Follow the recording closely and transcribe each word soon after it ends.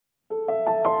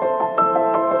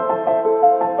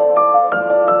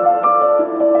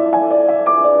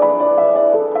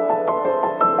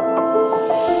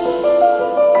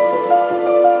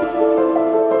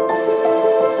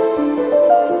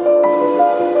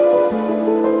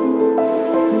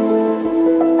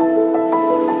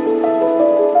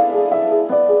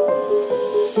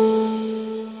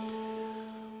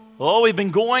we've been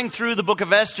going through the book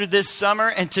of Esther this summer,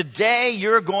 and today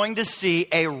you're going to see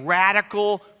a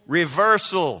radical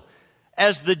reversal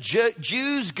as the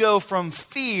Jews go from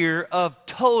fear of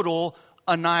total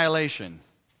annihilation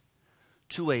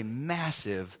to a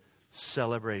massive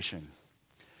celebration.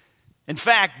 In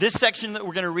fact, this section that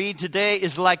we're going to read today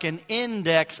is like an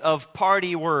index of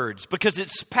party words because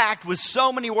it's packed with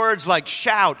so many words like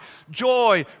shout,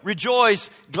 joy, rejoice,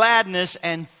 gladness,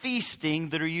 and feasting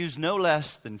that are used no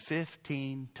less than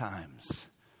 15 times.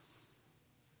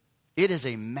 It is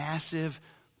a massive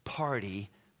party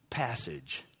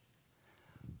passage.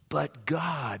 But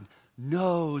God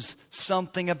knows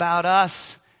something about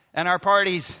us and our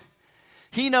parties.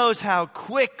 He knows how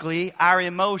quickly our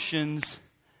emotions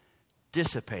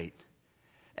dissipate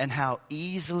and how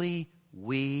easily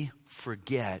we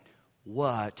forget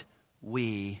what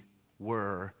we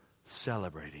were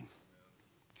celebrating.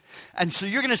 And so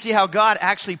you're going to see how God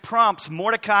actually prompts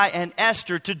Mordecai and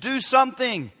Esther to do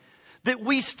something that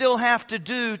we still have to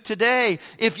do today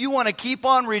if you want to keep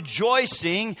on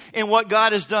rejoicing in what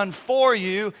God has done for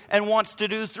you and wants to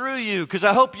do through you. Because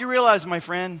I hope you realize, my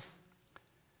friend,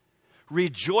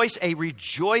 a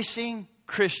rejoicing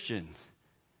Christian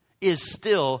is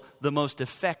still the most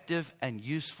effective and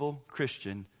useful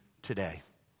Christian today.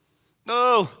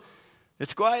 Oh,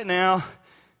 it's quiet now,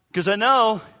 because I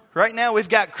know right now we've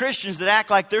got Christians that act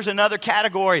like there's another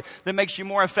category that makes you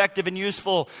more effective and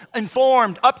useful.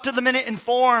 Informed, up to the minute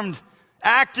informed,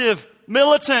 active,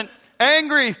 militant,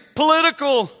 angry,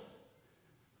 political.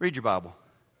 Read your Bible.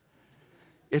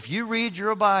 If you read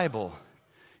your Bible,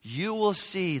 you will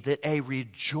see that a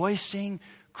rejoicing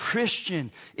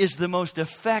Christian is the most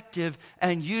effective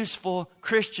and useful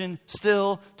Christian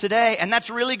still today. And that's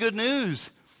really good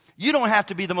news. You don't have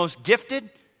to be the most gifted.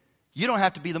 You don't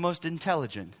have to be the most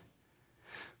intelligent.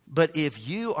 But if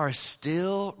you are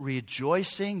still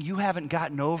rejoicing, you haven't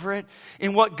gotten over it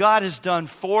in what God has done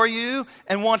for you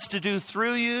and wants to do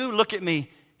through you, look at me,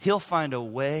 He'll find a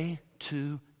way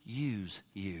to use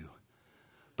you.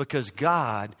 Because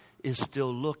God is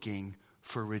still looking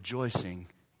for rejoicing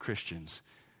Christians.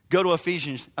 Go to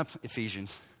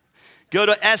Ephesians. Go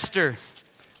to Esther.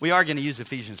 We are going to use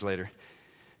Ephesians later,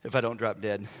 if I don't drop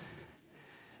dead.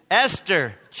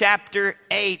 Esther, chapter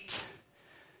 8.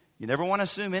 You never want to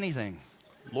assume anything.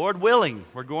 Lord willing,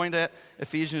 we're going to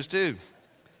Ephesians 2.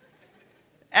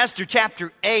 Esther,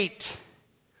 chapter 8.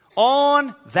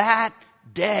 On that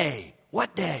day.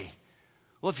 What day?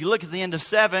 Well, if you look at the end of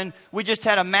 7, we just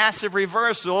had a massive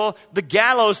reversal. The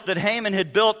gallows that Haman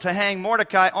had built to hang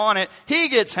Mordecai on it, he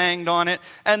gets hanged on it.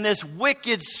 And this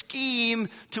wicked scheme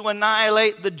to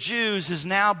annihilate the Jews has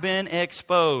now been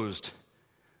exposed.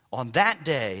 On that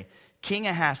day, King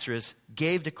Ahasuerus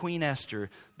gave to Queen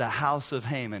Esther the house of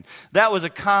Haman. That was a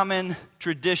common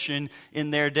tradition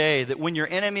in their day, that when your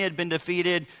enemy had been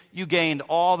defeated, you gained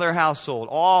all their household,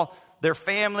 all their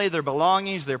family, their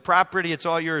belongings, their property. It's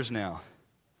all yours now.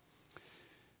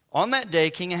 On that day,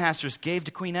 King Ahasuerus gave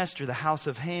to Queen Esther the house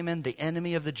of Haman, the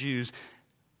enemy of the Jews.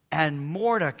 And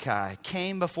Mordecai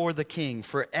came before the king,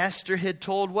 for Esther had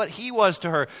told what he was to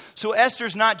her. So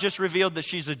Esther's not just revealed that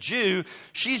she's a Jew,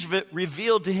 she's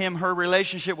revealed to him her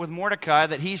relationship with Mordecai,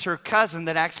 that he's her cousin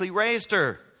that actually raised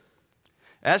her.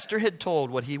 Esther had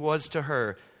told what he was to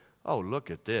her. Oh,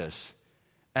 look at this.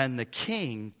 And the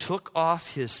king took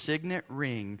off his signet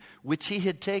ring, which he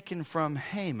had taken from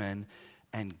Haman,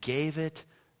 and gave it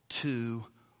to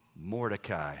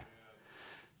Mordecai.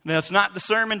 Now, it's not the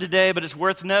sermon today, but it's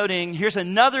worth noting. Here's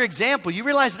another example. You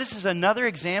realize this is another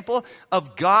example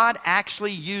of God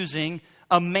actually using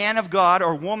a man of God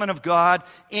or woman of God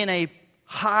in a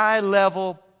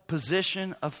high-level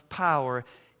position of power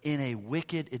in a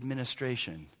wicked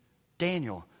administration.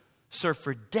 Daniel served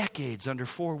for decades under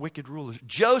 4 wicked rulers.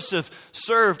 Joseph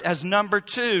served as number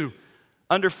 2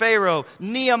 under Pharaoh.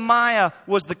 Nehemiah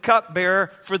was the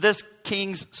cupbearer for this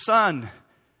king's son.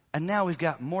 And now we've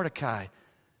got Mordecai.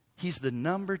 He's the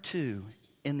number 2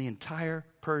 in the entire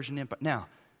Persian Empire. Now,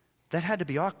 that had to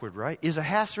be awkward, right? Is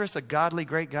Ahasuerus a godly,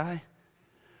 great guy?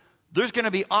 There's going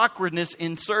to be awkwardness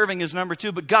in serving as number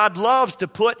 2, but God loves to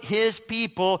put his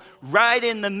people right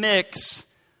in the mix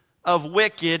of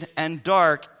wicked and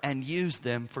dark and use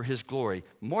them for his glory.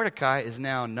 Mordecai is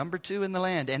now number 2 in the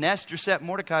land, and Esther set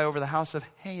Mordecai over the house of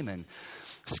Haman.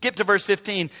 Skip to verse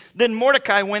 15. Then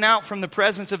Mordecai went out from the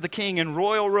presence of the king in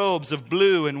royal robes of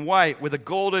blue and white with a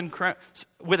golden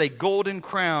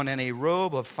crown and a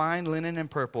robe of fine linen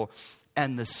and purple.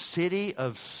 And the city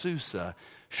of Susa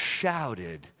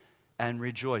shouted and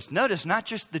rejoiced. Notice, not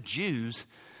just the Jews,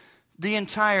 The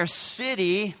entire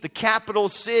city, the capital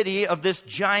city of this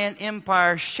giant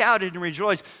empire, shouted and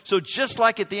rejoiced. So just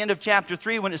like at the end of chapter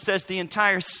 3 when it says the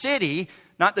entire city,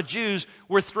 not the Jews,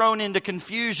 were thrown into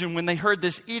confusion when they heard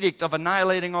this edict of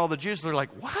annihilating all the Jews. They're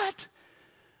like, what?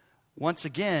 Once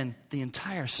again, the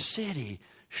entire city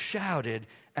shouted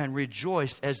and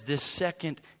rejoiced as this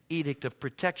second edict of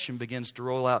protection begins to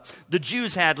roll out. The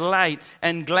Jews had light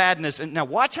and gladness. And now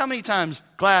watch how many times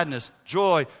gladness,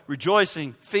 joy,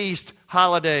 rejoicing, feast,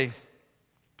 holiday.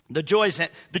 The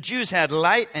Jews had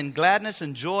light and gladness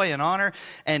and joy and honor.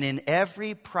 And in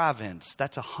every province,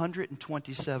 that's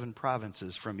 127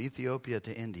 provinces from Ethiopia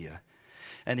to India.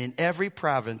 And in every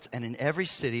province and in every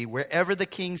city, wherever the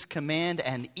king's command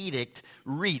and edict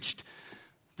reached,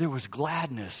 there was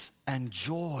gladness and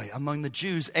joy among the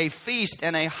Jews, a feast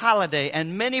and a holiday,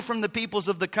 and many from the peoples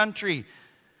of the country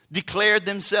declared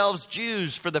themselves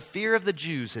Jews, for the fear of the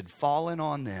Jews had fallen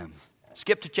on them.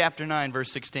 Skip to chapter 9,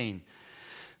 verse 16.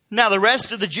 Now the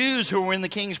rest of the Jews who were in the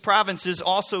king's provinces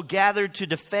also gathered to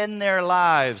defend their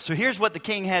lives. So here's what the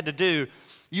king had to do.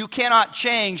 You cannot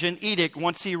change an edict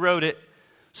once he wrote it.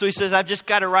 So he says, I've just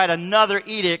got to write another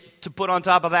edict to put on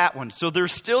top of that one. So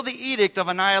there's still the edict of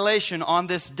annihilation on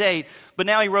this date, but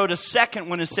now he wrote a second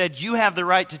one and said, you have the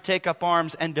right to take up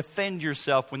arms and defend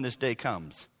yourself when this day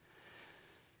comes.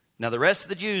 Now the rest of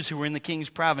the Jews who were in the king's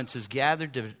provinces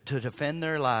gathered to defend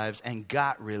their lives and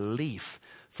got relief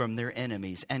from their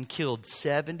enemies and killed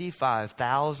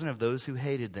 75,000 of those who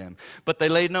hated them. But they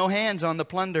laid no hands on the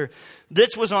plunder.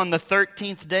 This was on the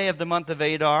 13th day of the month of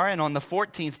Adar, and on the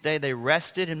 14th day they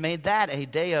rested and made that a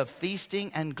day of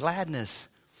feasting and gladness.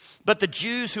 But the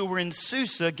Jews who were in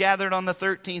Susa gathered on the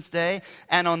 13th day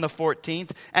and on the 14th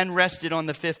and rested on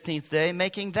the 15th day,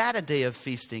 making that a day of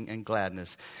feasting and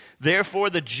gladness.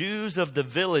 Therefore, the Jews of the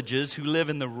villages who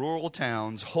live in the rural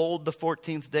towns hold the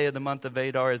 14th day of the month of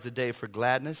Adar as a day for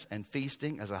gladness and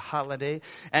feasting, as a holiday,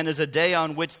 and as a day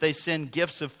on which they send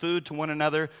gifts of food to one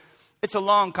another. It's a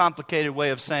long, complicated way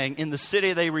of saying in the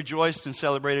city they rejoiced and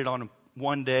celebrated on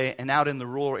one day, and out in the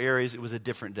rural areas it was a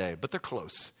different day. But they're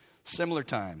close, similar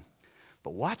time.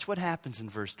 But watch what happens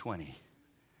in verse 20.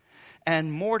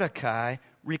 And Mordecai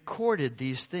recorded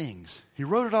these things. He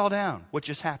wrote it all down, what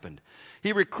just happened.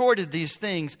 He recorded these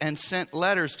things and sent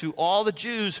letters to all the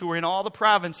Jews who were in all the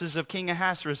provinces of King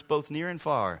Ahasuerus, both near and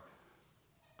far,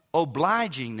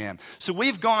 obliging them. So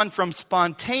we've gone from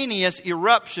spontaneous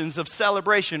eruptions of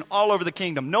celebration all over the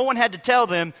kingdom. No one had to tell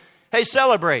them, hey,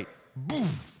 celebrate. Boom.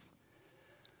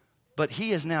 But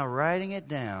he is now writing it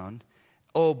down,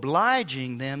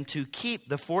 obliging them to keep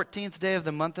the 14th day of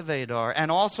the month of Adar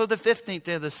and also the 15th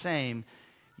day of the same,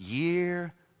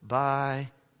 year by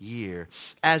year,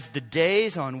 as the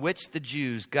days on which the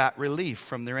Jews got relief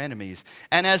from their enemies,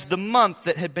 and as the month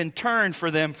that had been turned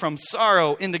for them from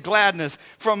sorrow into gladness,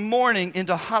 from mourning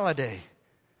into holiday,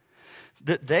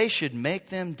 that they should make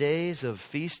them days of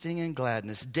feasting and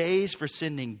gladness, days for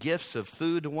sending gifts of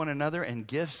food to one another and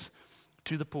gifts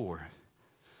to the poor.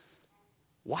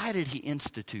 Why did he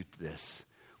institute this?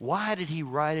 Why did he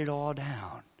write it all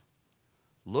down?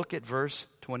 Look at verse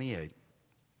 28.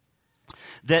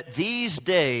 That these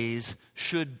days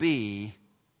should be,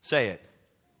 say it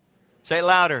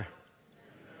louder,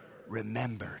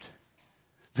 remembered.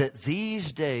 That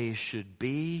these days should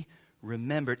be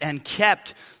remembered and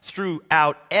kept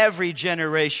throughout every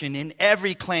generation, in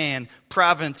every clan,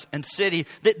 province, and city.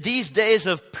 That these days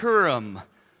of Purim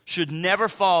should never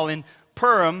fall. In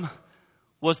Purim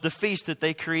was the feast that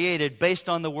they created based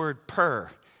on the word pur.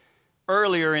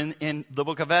 Earlier in the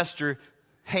book of Esther,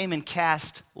 Haman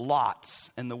cast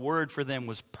lots, and the word for them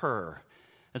was pur.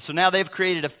 And so now they've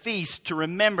created a feast to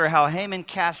remember how Haman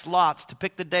cast lots to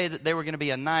pick the day that they were going to be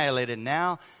annihilated.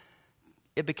 Now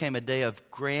it became a day of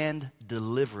grand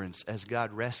deliverance as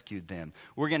God rescued them.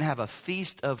 We're going to have a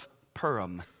feast of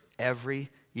Purim every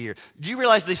year. Do you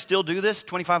realize they still do this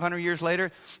 2,500 years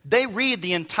later? They read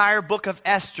the entire book of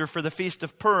Esther for the Feast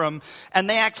of Purim, and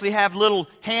they actually have little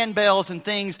handbells and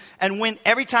things, and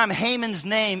every time Haman's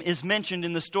name is mentioned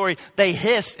in the story, they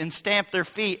hiss and stamp their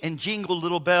feet and jingle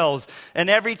little bells. And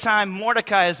every time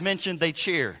Mordecai is mentioned, they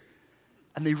cheer.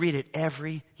 And they read it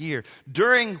every year.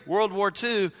 During World War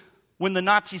II, when the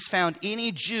Nazis found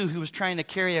any Jew who was trying to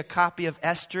carry a copy of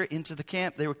Esther into the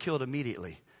camp, they were killed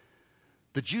immediately.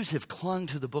 The Jews have clung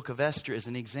to the book of Esther as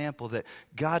an example that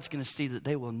God's going to see that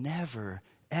they will never,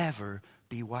 ever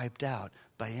be wiped out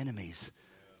by enemies.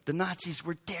 The Nazis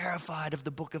were terrified of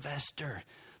the book of Esther.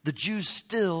 The Jews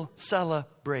still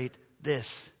celebrate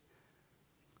this.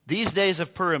 These days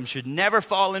of Purim should never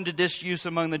fall into disuse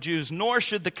among the Jews, nor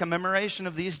should the commemoration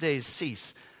of these days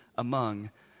cease among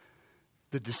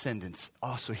the descendants.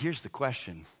 Also, here's the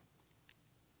question.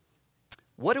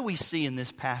 What do we see in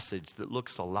this passage that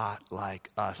looks a lot like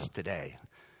us today?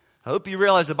 I hope you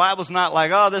realize the Bible's not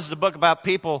like, oh, this is a book about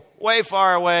people way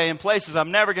far away in places I'm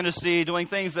never going to see, doing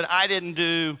things that I didn't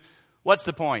do. What's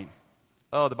the point?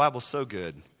 Oh, the Bible's so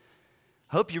good.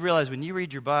 I hope you realize when you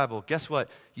read your Bible, guess what?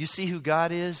 You see who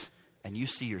God is, and you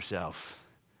see yourself.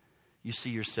 You see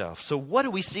yourself. So what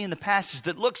do we see in the passage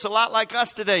that looks a lot like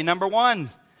us today? Number one,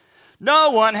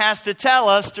 no one has to tell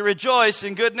us to rejoice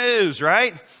in good news,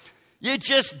 right? You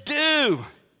just do.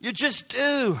 You just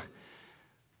do.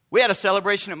 We had a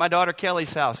celebration at my daughter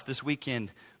Kelly's house this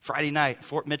weekend, Friday night, at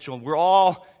Fort Mitchell. We're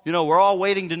all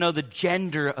waiting to know the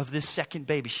gender of this second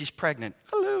baby. She's pregnant.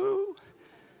 Hello.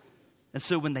 And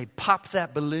so when they popped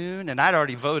that balloon, and I'd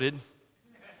already voted,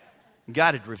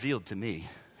 God had revealed to me.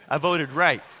 I voted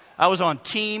right. I was on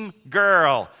team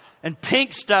girl, and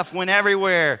pink stuff went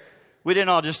everywhere. We didn't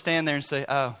all just stand there and say,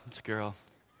 oh, it's a girl.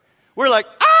 We're like,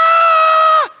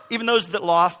 ah! Even those that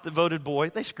lost, that voted boy,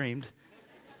 they screamed.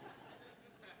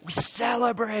 We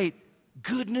celebrate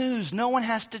good news. No one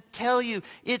has to tell you.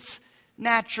 It's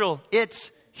natural. It's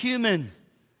human.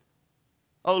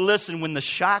 Oh, listen, when the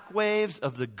shock waves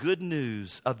of the good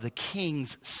news of the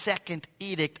king's second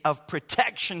edict of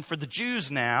protection for the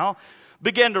Jews now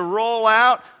began to roll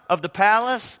out of the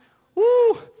palace,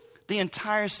 the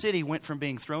entire city went from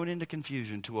being thrown into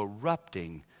confusion to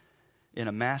erupting in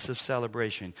a massive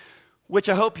celebration, which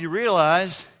I hope you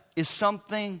realize is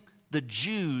something the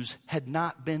Jews had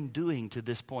not been doing to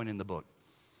this point in the book.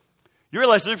 You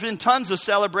realize there's been tons of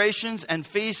celebrations and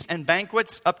feasts and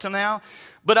banquets up to now.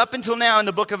 But up until now in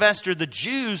the book of Esther, the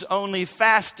Jews only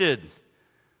fasted,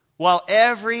 while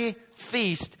every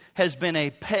feast has been a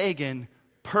pagan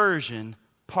Persian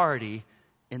party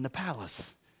in the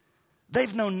palace.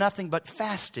 They've known nothing but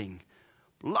fasting.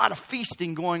 A lot of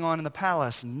feasting going on in the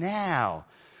palace. Now,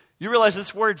 you realize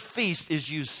this word feast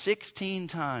is used 16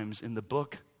 times in the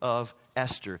book of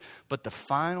Esther. But the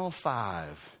final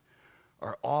 5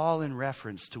 are all in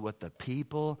reference to what the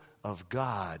people of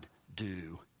God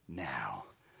do now.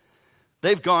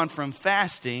 They've gone from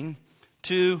fasting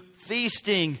to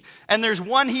feasting. And there's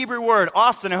one Hebrew word.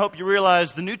 Often, I hope you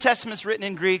realize, the New Testament's written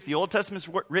in Greek, the Old Testament's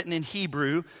written in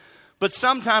Hebrew. But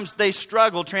sometimes they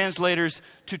struggle, translators,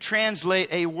 to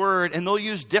translate a word, and they'll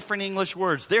use different English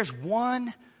words. There's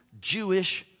one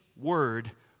Jewish word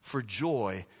for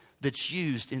joy that's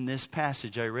used in this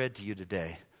passage I read to you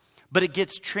today. But it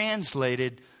gets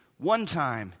translated one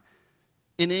time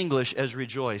in English as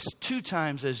rejoice, 2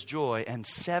 times as joy, and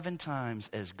 7 times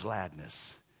as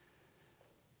gladness.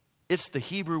 It's the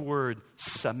Hebrew word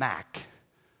samak.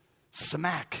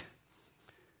 Samak.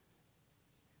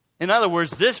 In other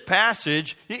words, this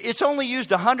passage, it's only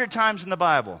used 100 times in the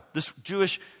Bible. This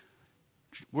Jewish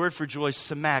word for joy,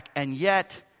 samak, and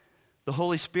yet the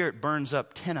Holy Spirit burns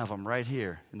up 10 of them right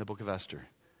here in the book of Esther.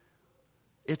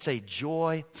 It's a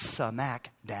joy samak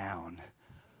down.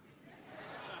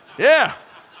 Yeah.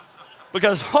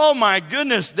 Because, oh my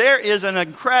goodness, there is an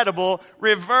incredible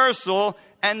reversal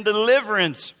and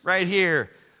deliverance right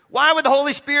here. Why would the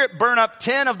Holy Spirit burn up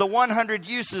 10 of the 100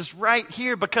 uses right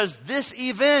here? Because this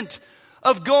event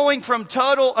of going from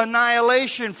total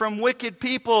annihilation from wicked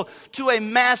people to a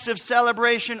massive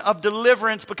celebration of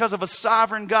deliverance because of a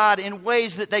sovereign God in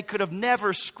ways that they could have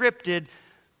never scripted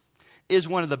is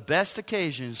one of the best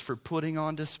occasions for putting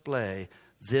on display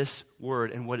this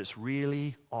word and what it's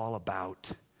really all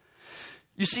about.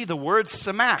 You see, the word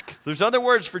samak, there's other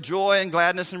words for joy and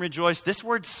gladness and rejoice. This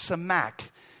word samak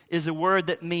is a word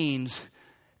that means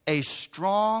a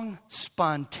strong,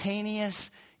 spontaneous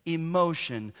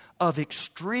emotion of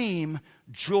extreme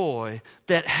joy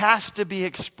that has to be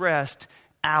expressed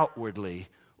outwardly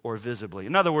or visibly.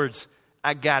 In other words,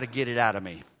 I got to get it out of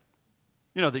me.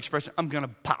 You know, the expression, I'm going to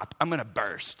pop, I'm going to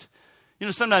burst. You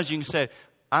know, sometimes you can say,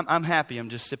 I'm happy, I'm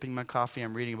just sipping my coffee,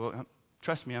 I'm reading a book.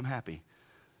 Trust me, I'm happy.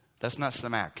 That's not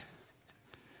samak.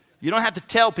 You don't have to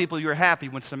tell people you're happy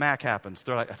when samak happens.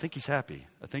 They're like, I think he's happy.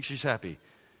 I think she's happy.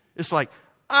 It's like,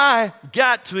 I've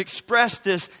got to express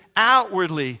this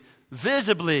outwardly,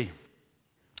 visibly.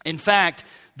 In fact,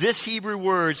 this Hebrew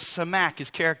word, samak, is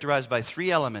characterized by 3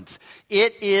 elements.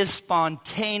 It is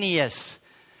spontaneous.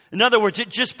 In other words, it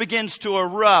just begins to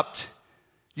erupt.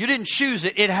 You didn't choose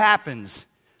it, it happens.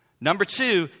 Number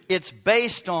 2, it's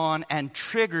based on and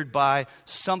triggered by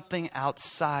something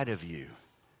outside of you.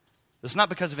 It's not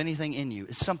because of anything in you.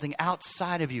 It's something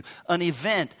outside of you. An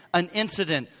event, an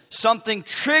incident, something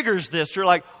triggers this. You're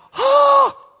like,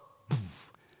 oh!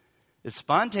 It's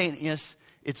spontaneous.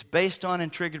 It's based on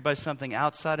and triggered by something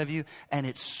outside of you, and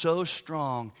it's so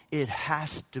strong, it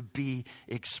has to be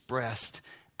expressed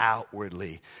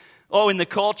outwardly. Oh, in the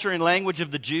culture and language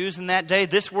of the Jews in that day,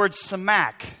 this word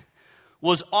samak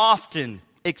was often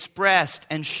expressed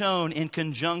and shown in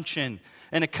conjunction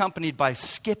and accompanied by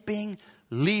skipping,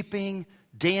 leaping,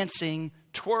 dancing,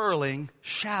 twirling,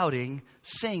 shouting,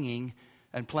 singing,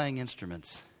 and playing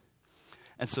instruments.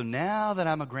 And so now that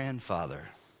I'm a grandfather,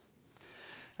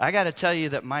 I got to tell you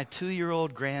that my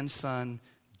 2-year-old grandson,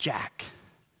 Jack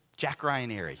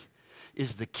Ryan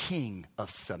is the king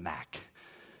of Samak.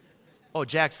 Oh,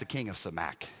 Jack's the king of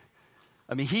Samak.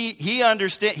 I mean, he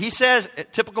understands. He says,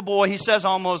 typical boy, he says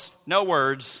almost no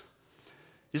words.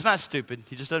 He's not stupid.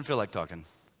 He just doesn't feel like talking.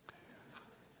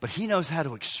 But he knows how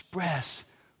to express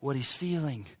what he's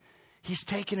feeling. He's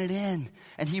taking it in,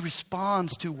 and he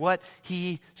responds to what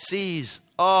he sees.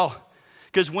 Oh,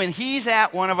 because when he's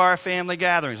at one of our family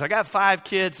gatherings, I got 5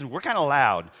 kids, and we're kind of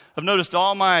loud. I've noticed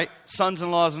all my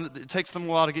sons-in-laws, and it takes them a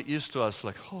while to get used to us.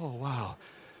 Like, oh, wow.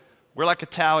 We're like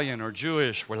Italian or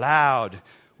Jewish. We're loud.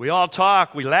 We all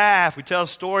talk. We laugh. We tell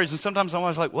stories. And sometimes I'm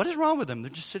always like, what is wrong with them?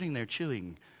 They're just sitting there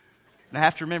chewing. And I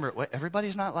have to remember,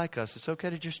 everybody's not like us. It's okay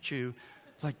to just chew.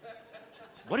 Like,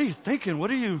 what are you thinking?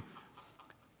 What are you...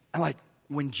 And like,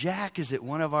 when Jack is at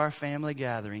one of our family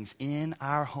gatherings in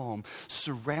our home,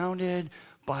 surrounded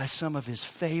by some of his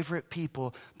favorite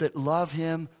people that love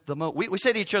him the most. We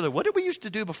say to each other, what did we used to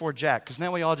do before Jack? Because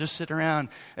now we all just sit around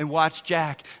and watch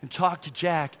Jack and talk to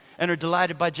Jack and are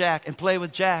delighted by Jack and play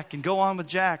with Jack and go on with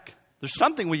Jack. There's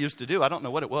something we used to do. I don't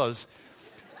know what it was.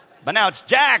 But now it's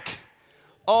Jack.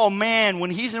 Oh, man, when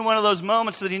he's in one of those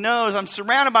moments that he knows, I'm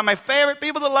surrounded by my favorite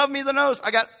people that love me the most.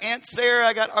 I got Aunt Sarah,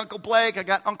 I got Uncle Blake, I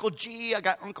got Uncle G, I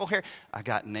got Uncle Harry, I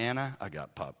got Nana, I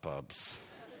got Pop-Pups.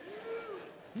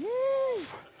 Woo!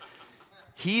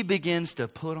 He begins to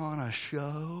put on a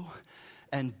show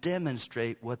and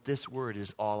demonstrate what this word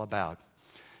is all about.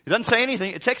 He doesn't say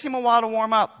anything. It takes him a while to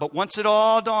warm up, but once it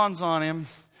all dawns on him,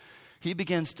 he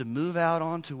begins to move out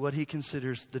onto what he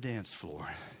considers the dance floor.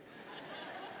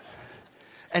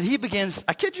 And he begins,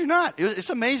 I kid you not, it's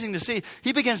amazing to see.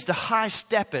 He begins to high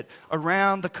step it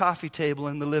around the coffee table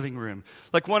in the living room.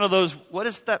 Like one of those, what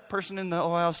is that person in the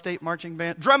Ohio State marching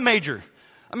band? Drum major.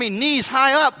 I mean, knees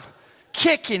high up,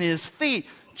 kicking his feet,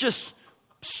 just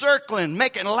circling,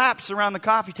 making laps around the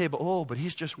coffee table. Oh, but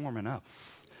he's just warming up.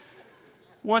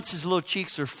 Once his little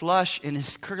cheeks are flush and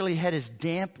his curly head is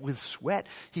damp with sweat,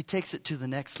 he takes it to the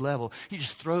next level. He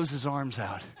just throws his arms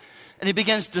out. And he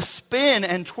begins to spin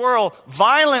and twirl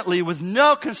violently with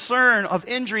no concern of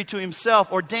injury to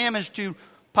himself or damage to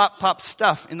Pop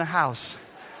stuff in the house.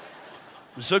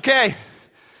 It's okay.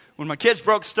 When my kids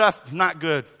broke stuff, not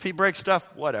good. If he breaks stuff,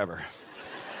 whatever.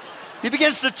 He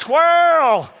begins to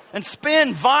twirl and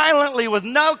spin violently with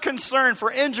no concern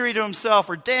for injury to himself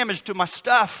or damage to my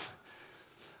stuff.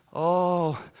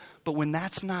 Oh, but when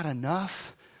that's not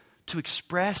enough to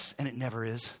express, and it never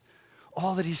is,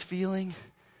 all that he's feeling,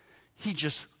 he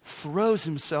just throws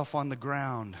himself on the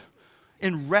ground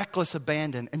in reckless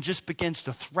abandon and just begins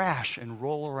to thrash and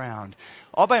roll around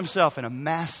all by himself in a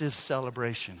massive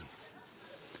celebration.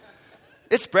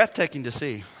 It's breathtaking to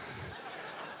see.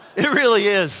 It really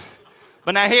is.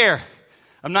 But now here,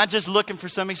 I'm not just looking for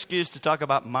some excuse to talk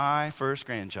about my first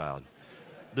grandchild.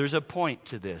 There's a point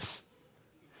to this.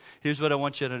 Here's what I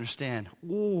want you to understand.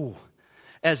 Ooh,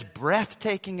 as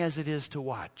breathtaking as it is to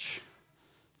watch,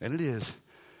 and it is,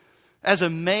 as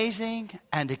amazing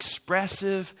and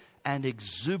expressive and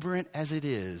exuberant as it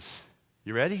is,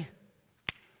 you ready?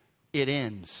 It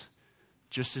ends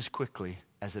just as quickly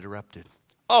as it erupted.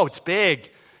 Oh, it's big,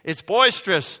 it's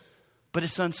boisterous, but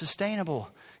it's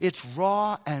unsustainable. It's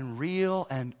raw and real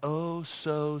and oh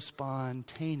so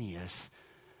spontaneous.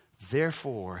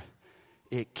 Therefore,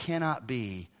 it cannot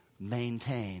be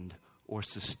maintained or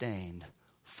sustained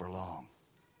for long.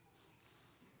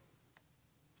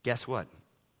 Guess what?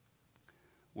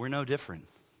 We're no different.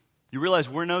 You realize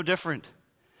we're no different.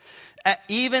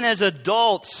 Even as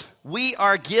adults, we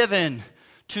are given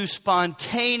to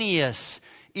spontaneous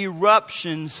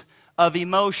eruptions of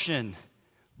emotion,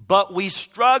 but we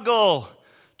struggle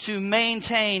to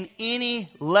maintain any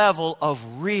level of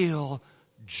real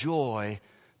joy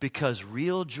because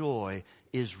real joy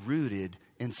is rooted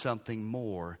in something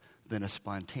more than a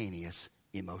spontaneous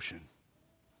emotion.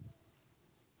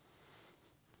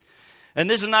 And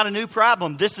this is not a new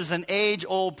problem. This is an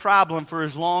age-old problem for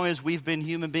as long as we've been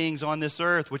human beings on this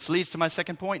earth, which leads to my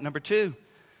second point, number 2.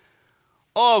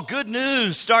 Oh, good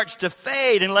news starts to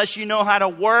fade unless you know how to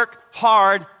work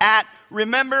hard at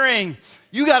remembering.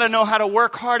 You got to know how to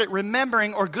work hard at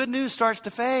remembering or good news starts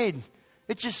to fade.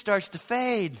 it just starts to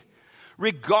fade.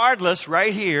 Regardless,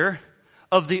 right here,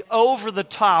 of the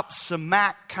over-the-top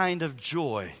Samak kind of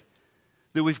joy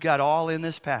that we've got all in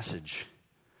this passage.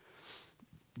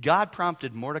 God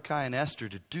prompted Mordecai and Esther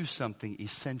to do something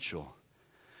essential.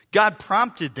 God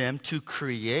prompted them to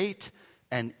create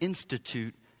and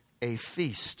institute a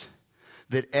feast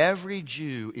that every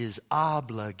Jew is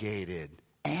obligated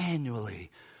annually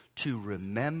to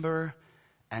remember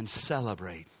and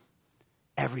celebrate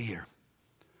every year.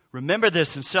 Remember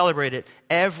this and celebrate it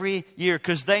every year,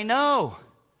 because they know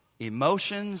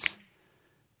emotions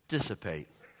dissipate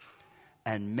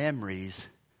and memories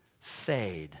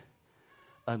fade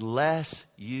unless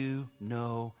you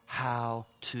know how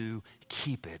to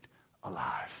keep it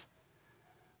alive.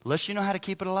 Unless you know how to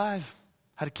keep it alive.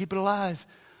 How to keep it alive.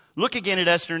 Look again at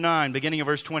Esther 9, beginning of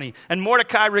verse 20. And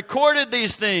Mordecai recorded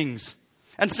these things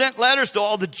and sent letters to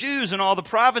all the Jews in all the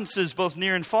provinces, both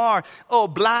near and far,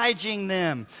 obliging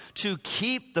them to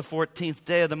keep the 14th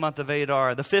day of the month of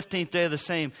Adar, the 15th day of the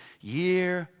same,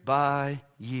 year by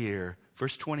year.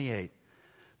 Verse 28,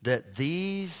 that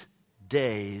these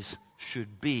days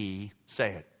should be,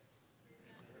 say it,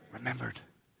 remembered.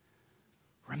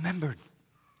 Remembered.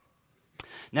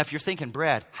 Now, if you're thinking,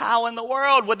 Brad, how in the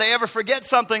world would they ever forget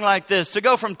something like this? To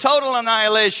go from total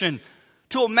annihilation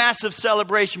to a massive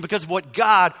celebration because of what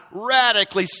God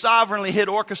radically, sovereignly had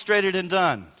orchestrated and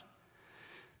done.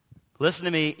 Listen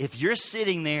to me. If you're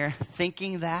sitting there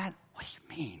thinking that, what do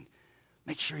you mean?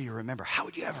 Make sure you remember. How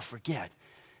would you ever forget?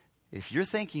 If you're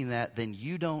thinking that, then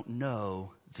you don't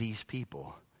know these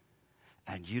people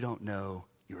and you don't know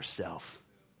yourself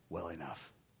well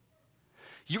enough.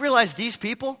 You realize these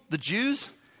people, the Jews,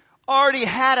 already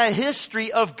had a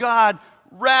history of God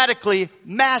radically,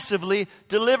 massively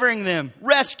delivering them,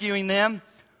 rescuing them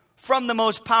from the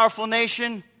most powerful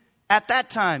nation at that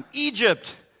time,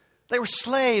 Egypt. They were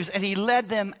slaves, and he led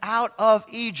them out of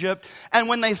Egypt. And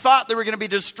when they thought they were going to be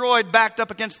destroyed, backed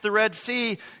up against the Red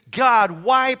Sea, God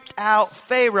wiped out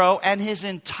Pharaoh and his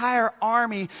entire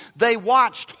army. They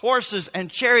watched horses and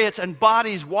chariots and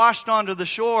bodies washed onto the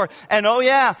shore. And oh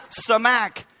yeah,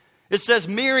 Samak. It says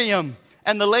Miriam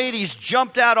and the ladies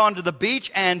jumped out onto the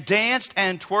beach and danced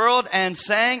and twirled and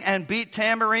sang and beat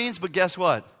tambourines. But guess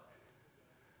what?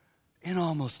 In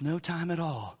almost no time at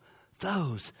all,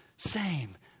 those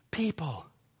same people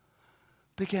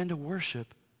began to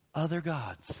worship other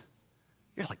gods.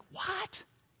 You're like, what?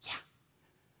 Yeah.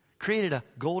 Created a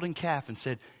golden calf and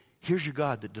said, here's your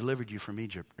God that delivered you from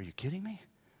Egypt. Are you kidding me?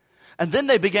 And then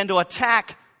they began to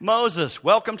attack Moses,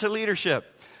 welcome to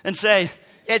leadership, and say,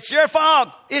 it's your fault.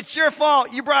 It's your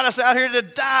fault. You brought us out here to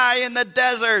die in the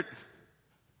desert.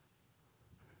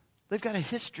 They've got a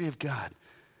history of God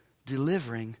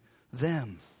delivering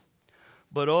them.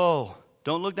 But oh,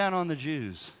 don't look down on the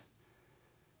Jews.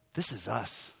 This is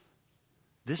us.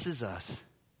 This is us.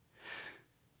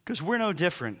 Because we're no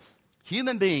different.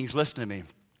 Human beings, listen to me.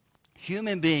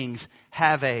 Human beings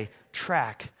have a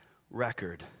track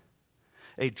record.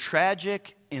 A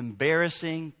tragic,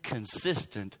 embarrassing,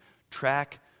 consistent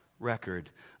track record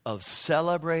of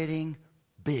celebrating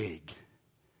big.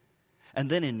 And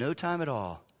then in no time at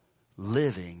all,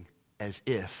 living as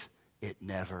if it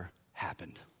never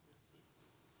happened.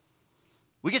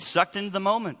 We get sucked into the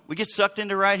moment. We get sucked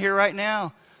into right here, right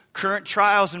now. Current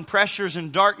trials and pressures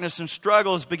and darkness and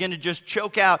struggles begin to just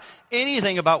choke out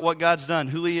anything about what God's done,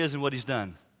 who he is and what he's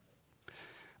done.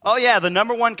 Oh yeah, the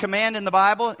number one command in the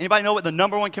Bible. Anybody know what the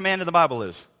number one command in the Bible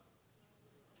is?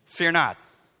 Fear not.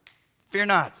 Fear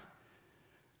not.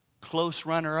 Close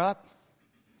runner up,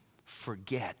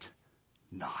 forget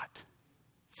not.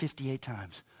 58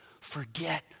 times.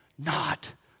 Forget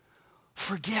not.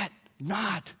 Forget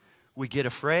not. We get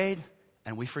afraid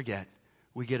and we forget.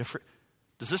 We get afraid.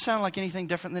 Does this sound like anything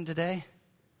different than today?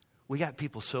 We got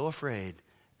people so afraid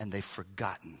and they've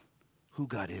forgotten who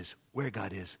God is, where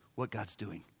God is, what God's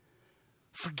doing.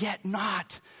 Forget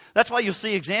not. That's why you'll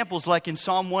see examples like in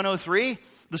Psalm 103.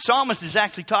 The psalmist is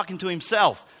actually talking to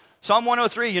himself. Psalm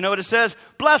 103, you know what it says?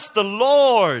 Bless the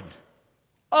Lord,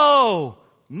 oh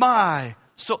my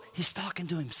soul. He's talking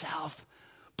to himself.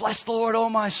 Bless the Lord, oh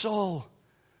my soul.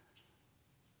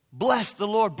 Bless the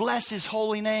Lord. Bless his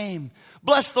holy name.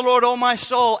 Bless the Lord, oh my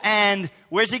soul. And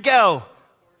where's he go?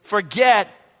 Forget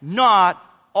not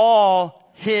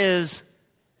all his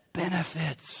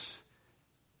benefits.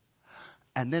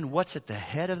 And then what's at the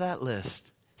head of that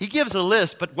list? He gives a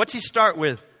list, but what's he start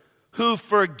with? Who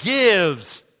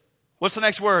forgives. What's the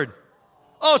next word?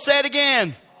 Oh, say it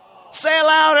again. Say it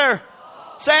louder.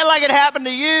 Say it like it happened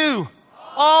to you.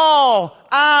 All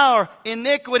our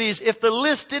iniquities. If the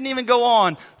list didn't even go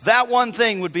on, that one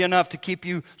thing would be enough to keep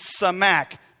you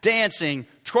Samak dancing,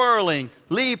 twirling,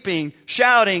 leaping,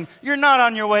 shouting. You're not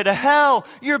on your way to hell.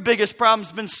 Your biggest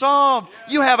problem's been solved.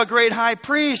 You have a great high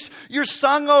priest. You're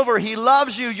sung over. He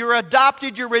loves you. You're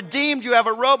adopted. You're redeemed. You have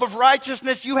a robe of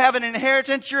righteousness. You have an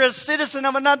inheritance. You're a citizen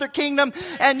of another kingdom.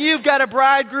 And you've got a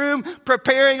bridegroom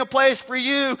preparing a place for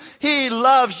you. He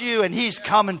loves you and he's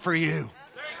coming for you.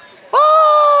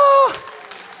 Oh!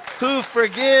 Who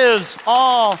forgives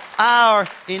all our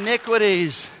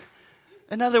iniquities.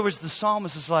 In other words, the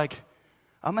psalmist is like,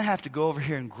 I'm going to have to go over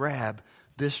here and grab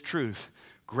this truth.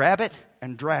 Grab it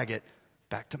and drag it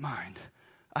back to mind.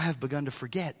 I have begun to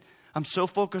forget. I'm so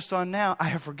focused on now, I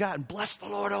have forgotten. Bless the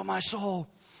Lord, O my soul.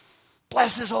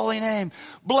 Bless his holy name.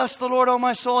 Bless the Lord, O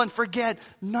my soul, and forget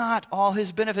not all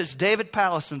his benefits. David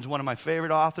Pallison's one of my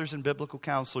favorite authors and biblical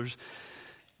counselors.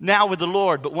 Now with the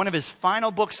Lord, but one of his final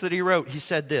books that he wrote, he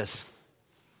said this: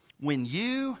 when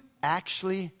you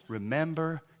actually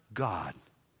remember God,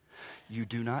 you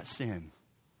do not sin.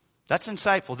 That's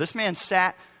insightful. This man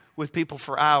sat with people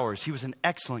for hours. He was an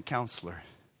excellent counselor.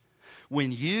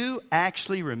 When you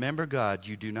actually remember God,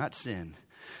 you do not sin.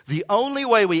 The only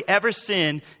way we ever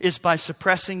sin is by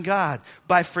suppressing God,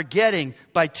 by forgetting,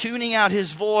 by tuning out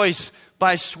his voice,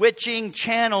 by switching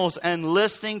channels and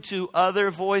listening to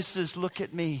other voices. Look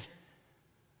at me.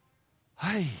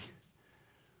 Hey,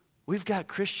 we've got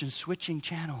Christians switching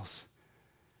channels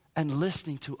and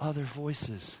listening to other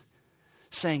voices,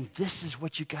 saying this is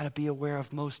what you got to be aware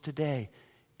of most today.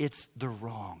 It's the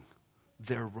wrong.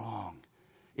 They're wrong.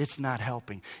 It's not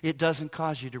helping. It doesn't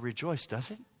cause you to rejoice,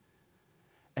 does it?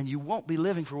 And you won't be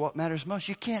living for what matters most.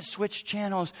 You can't switch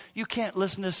channels. You can't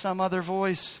listen to some other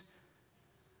voice.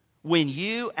 When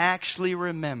you actually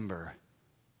remember,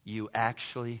 you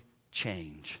actually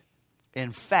change.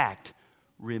 In fact,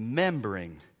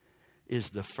 remembering is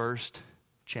the first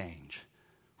change.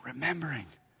 Remembering.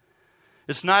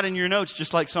 It's not in your notes,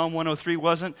 just like Psalm 103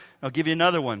 wasn't. I'll give you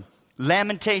another one.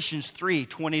 Lamentations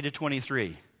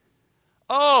 3:20-23.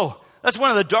 Oh, that's one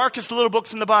of the darkest little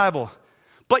books in the Bible.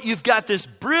 But you've got this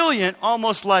brilliant,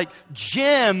 almost like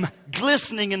gem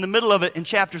glistening in the middle of it in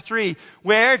chapter 3,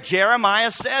 where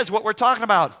Jeremiah says what we're talking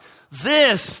about.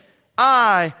 This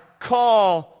I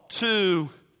call to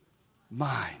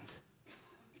mind.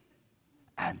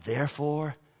 And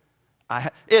therefore,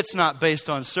 it's not based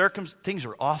on circumstances. Things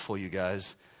are awful, you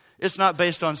guys. It's not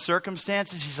based on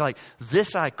circumstances. He's like,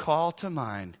 this I call to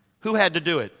mind. Who had to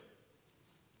do it?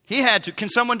 He had to. Can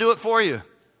someone do it for you?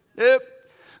 Yep.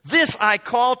 This I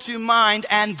call to mind,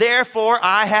 and therefore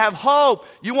I have hope.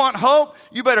 You want hope?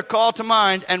 You better call to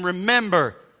mind and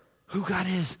remember who God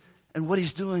is and what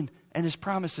he's doing and his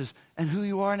promises and who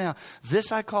you are now.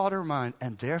 This I call to mind,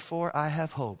 and therefore I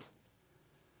have hope.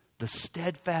 The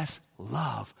steadfast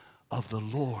love of the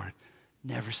Lord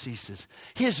never ceases.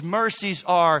 His mercies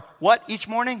are what each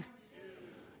morning?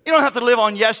 You don't have to live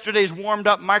on yesterday's warmed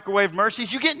up microwave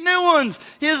mercies. You get new ones.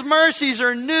 His mercies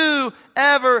are new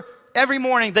every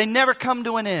morning. They never come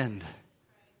to an end.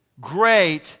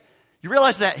 Great. You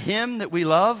realize that hymn that we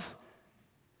love?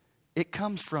 It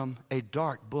comes from a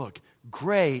dark book.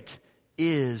 Great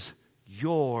is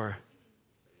your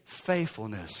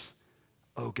faithfulness,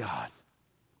 O God.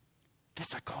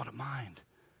 This I call to mind.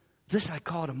 This I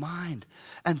call to mind.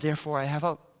 And therefore I have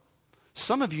hope.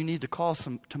 Some of you need to call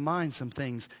to mind some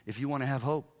things if you want to have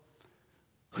hope.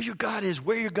 Who your God is,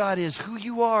 where your God is, who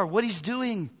you are, what he's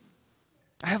doing.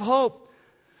 I have hope.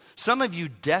 Some of you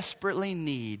desperately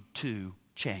need to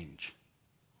change.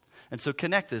 And so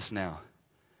connect this now.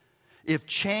 If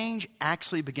change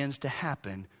actually begins to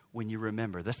happen when you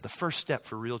remember, that's the first step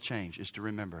for real change, is to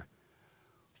remember.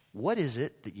 What is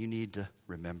it that you need to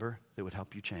remember that would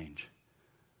help you change?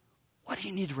 What do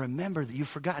you need to remember that you've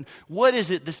forgotten? What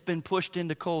is it that's been pushed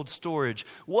into cold storage?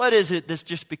 What is it that's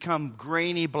just become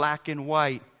grainy black and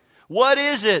white? What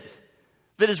is it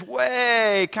that is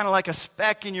way kind of like a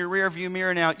speck in your rearview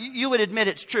mirror now? You would admit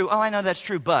it's true. Oh, I know that's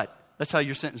true, but that's how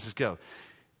your sentences go.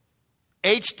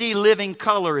 HD living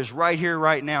color is right here,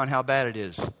 right now, and how bad it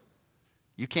is.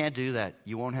 You can't do that.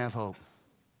 You won't have hope.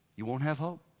 You won't have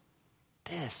hope.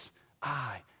 This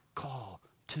I call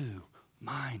to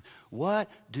mind. What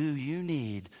do you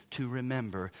need to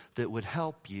remember that would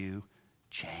help you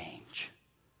change?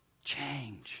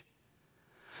 Change.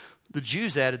 The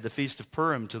Jews added the Feast of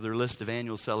Purim to their list of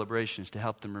annual celebrations to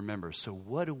help them remember. So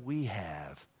what do we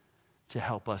have to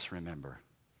help us remember?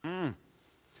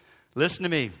 Listen to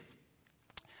me.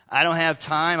 I don't have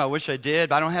time. I wish I did,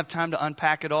 but I don't have time to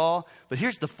unpack it all. But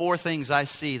here's the 4 things I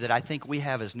see that I think we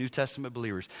have as New Testament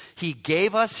believers. He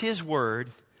gave us his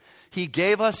word. He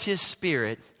gave us his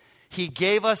spirit. He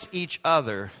gave us each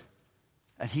other.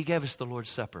 And he gave us the Lord's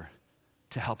Supper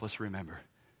to help us remember.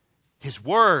 His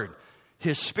Word,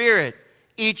 His Spirit,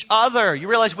 each other. You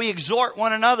realize we exhort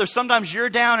one another. Sometimes you're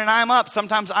down and I'm up.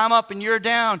 Sometimes I'm up and you're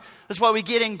down. That's why we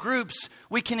get in groups.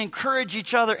 We can encourage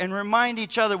each other and remind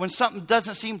each other when something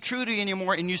doesn't seem true to you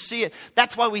anymore and you see it.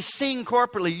 That's why we sing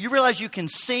corporately. You realize you can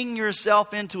sing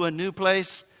yourself into a new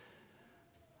place?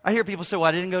 I hear people say, well,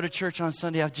 I didn't go to church on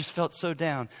Sunday. I just felt so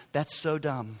down. That's so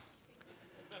dumb.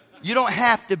 You don't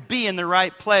have to be in the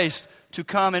right place to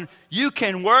come, and you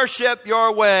can worship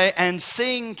your way and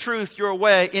sing truth your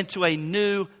way into a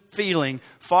new feeling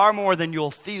far more than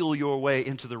you'll feel your way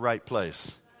into the right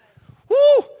place.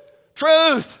 Woo!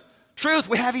 Truth! Truth.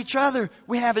 We have each other.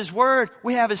 We have His Word.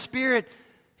 We have His Spirit.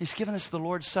 He's given us the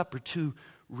Lord's Supper to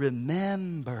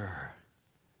remember.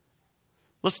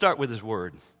 Let's start with His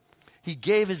Word. He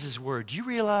gave us His Word. Do you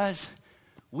realize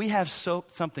we have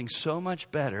something so much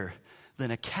better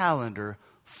than a calendar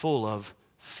full of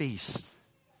feasts?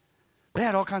 They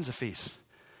had all kinds of feasts.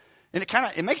 And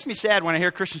it makes me sad when I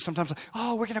hear Christians sometimes like,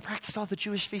 oh, we're going to practice all the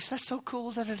Jewish feasts. That's so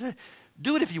cool. Da, da, da.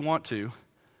 Do it if you want to.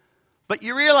 But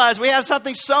you realize we have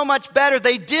something so much better.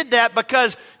 They did that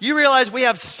because you realize we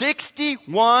have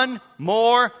 61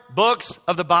 more books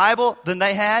of the Bible than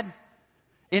they had.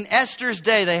 In Esther's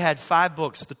day, they had 5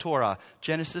 books, the Torah: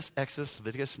 Genesis, Exodus,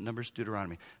 Leviticus, Numbers,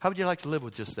 Deuteronomy. How would you like to live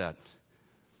with just that?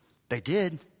 They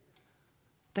did.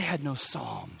 They had no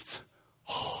Psalms.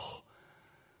 Oh.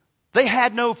 They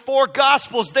had no 4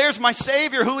 Gospels. There's my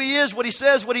Savior, who He is, what He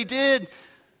says, what He did.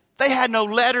 They had no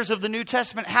letters of the New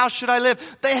Testament. How should I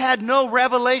live? They had no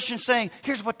revelation saying,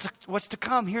 here's what's to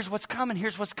come. Here's what's coming.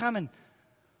 Here's what's coming.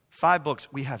 5 books.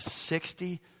 We have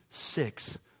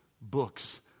 66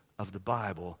 books of the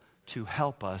Bible to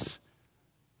help us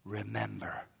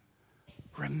remember.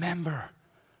 Remember.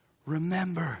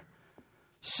 Remember.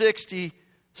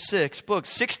 66 books.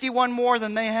 61 more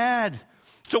than they had.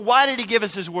 So why did He give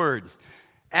us His Word?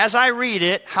 As I read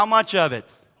it, how much of it?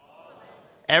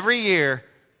 Every year,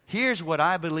 here's what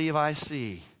I believe I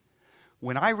see.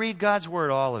 When I read God's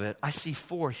Word, all of it, I see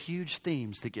 4 huge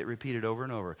themes that get repeated over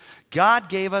and over. God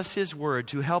gave us His Word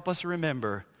to help us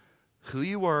remember who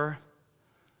you were,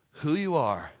 who you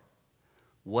are,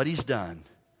 what He's done,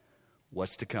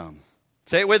 what's to come.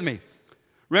 Say it with me.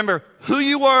 Remember who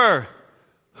you were,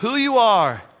 who you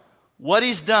are, what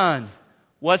He's done,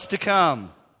 what's to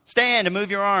come. Stand and move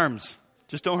your arms.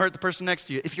 Just don't hurt the person next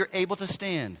to you. If you're able to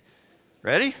stand.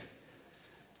 Ready?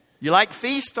 You like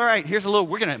feast? All right, here's a little,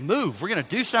 we're going to move. We're going to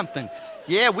do something.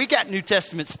 Yeah, we got New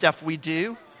Testament stuff we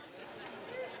do.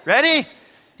 Ready?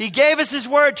 He gave us His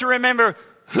Word to remember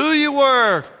who you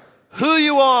were, who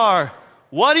you are,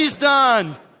 what He's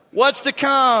done, what's to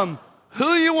come.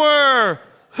 Who you were,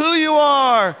 who you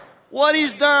are, what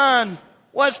He's done,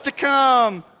 what's to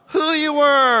come. Who you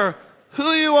were,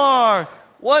 who you are,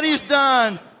 what He's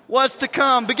done, what's to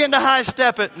come. Begin to high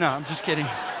step it. No, I'm just kidding.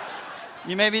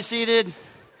 You may be seated.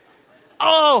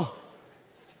 Oh,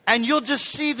 and you'll just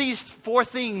see these 4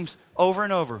 themes over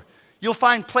and over. You'll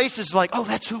find places like, oh,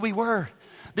 that's who we were.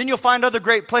 Then you'll find other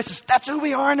great places. That's who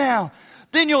we are now.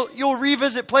 Then you'll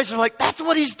revisit places like, that's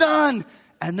what He's done.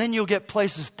 And then you'll get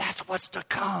places, that's what's to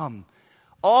come.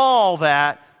 All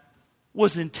that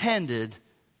was intended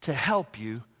to help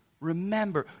you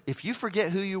remember. If you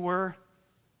forget who you were,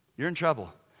 you're in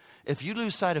trouble. If you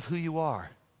lose sight of who you are,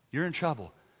 you're in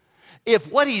trouble.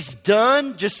 If what He's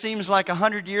done just seems like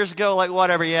 100 years ago, like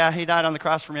whatever, yeah, He died on the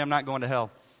cross for me, I'm not going to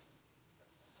hell.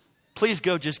 Please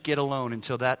go just get alone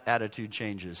until that attitude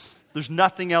changes. There's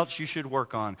nothing else you should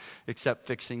work on except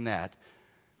fixing that.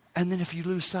 And then if you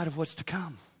lose sight of what's to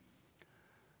come,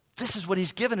 this is what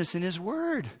He's given us in His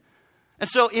Word. And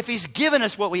so if He's given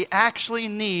us what we actually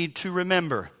need to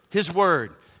remember, His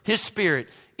Word, His Spirit,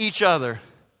 each other,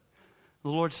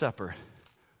 the Lord's Supper,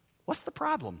 what's the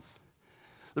problem?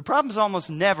 The problem is almost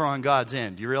never on God's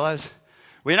end. Do you realize?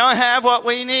 We don't have what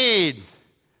we need.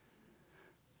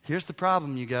 Here's the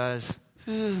problem, you guys.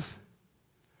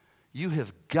 You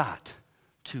have got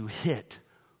to hit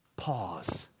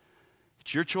pause.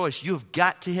 It's your choice. You have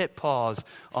got to hit pause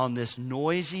on this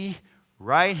noisy,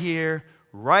 right here,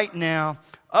 right now,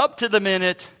 up to the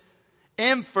minute,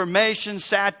 information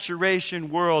saturation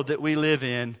world that we live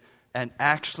in and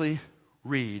actually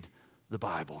read the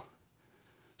Bible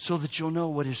so that you'll know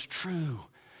what is true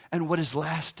and what is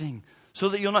lasting, so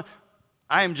that you'll know.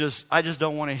 I just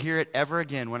don't want to hear it ever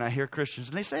again when I hear Christians,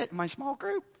 and they say it in my small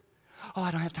group. Oh, I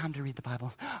don't have time to read the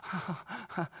Bible.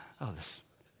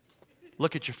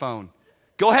 Look at your phone.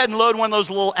 Go ahead and load one of those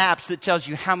little apps that tells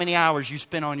you how many hours you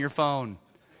spend on your phone.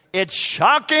 It's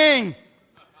shocking.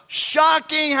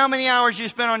 Shocking how many hours you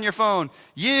spend on your phone.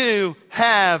 You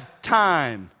have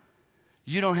time.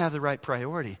 You don't have the right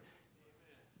priority.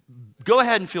 Go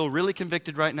ahead and feel really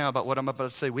convicted right now about what I'm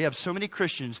about to say. We have so many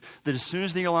Christians that as soon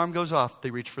as the alarm goes off,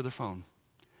 they reach for their phone.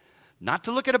 Not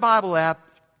to look at a Bible app.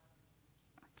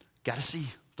 Got to see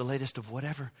the latest of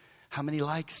whatever. How many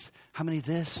likes? How many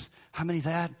this? How many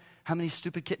that? How many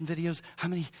stupid kitten videos? How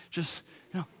many just,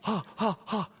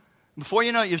 Before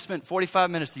you know it, you've spent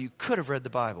 45 minutes that you could have read the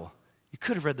Bible. You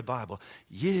could have read the Bible.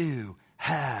 You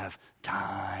have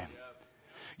time.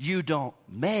 You don't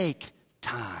make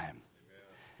time.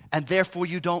 And therefore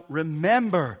you don't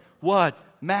remember what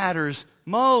matters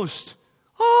most.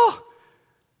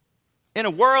 In a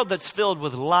world that's filled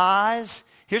with lies,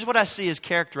 here's what I see is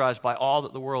characterized by all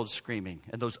that the world's screaming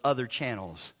and those other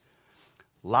channels.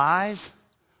 Lies,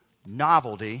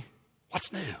 novelty,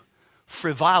 what's new?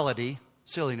 Frivolity,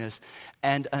 silliness,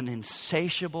 and an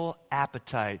insatiable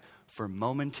appetite for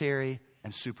momentary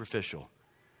and superficial.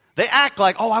 They act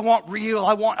like, I want real,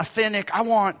 I want authentic,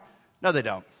 No, they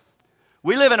don't.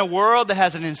 We live in a world that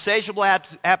has an insatiable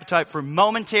appetite for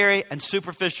momentary and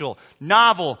superficial,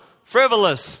 novel,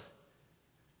 frivolous.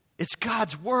 It's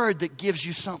God's word that gives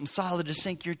you something solid to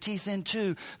sink your teeth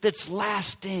into, that's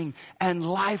lasting and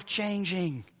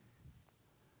life-changing.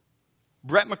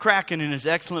 Brett McCracken, in his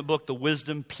excellent book, The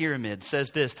Wisdom Pyramid,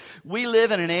 says this: we live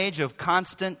in an age of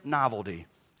constant novelty.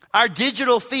 Our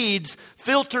digital feeds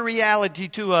filter reality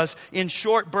to us in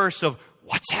short bursts of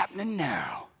what's happening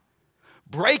now.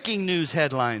 Breaking news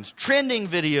headlines, trending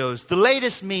videos, the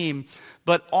latest meme,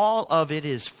 but all of it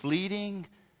is fleeting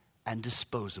and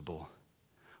disposable.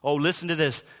 Oh, listen to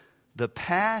this. The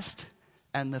past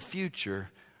and the future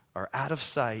are out of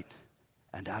sight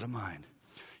and out of mind.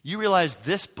 You realize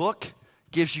this book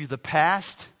gives you the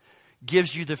past,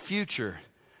 gives you the future,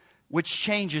 which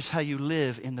changes how you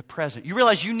live in the present. You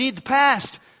realize you need the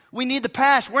past. We need the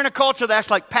past. We're in a culture that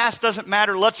acts like past doesn't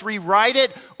matter. Let's rewrite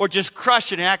it or just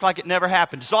crush it and act like it never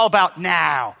happened. It's all about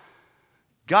now.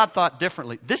 God thought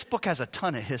differently. This book has a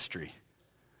ton of history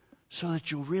so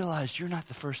that you'll realize you're not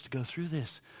the first to go through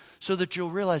this. So that you'll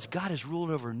realize God has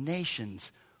ruled over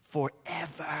nations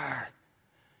forever.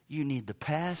 You need the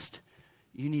past,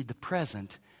 you need the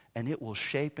present, and it will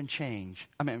shape and change.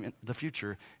 The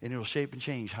future, and it will shape and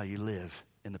change how you live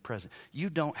in the present. You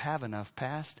don't have enough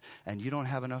past, and you don't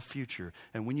have enough future.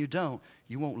 And when you don't,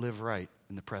 you won't live right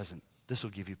in the present. This will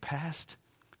give you past,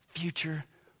 future,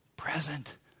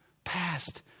 present.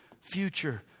 Past,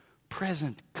 future,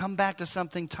 present. Come back to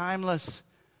something timeless.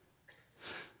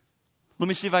 Let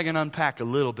me see if I can unpack a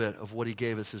little bit of what he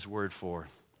gave us his word for.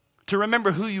 To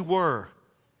remember who you were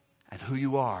and who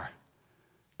you are.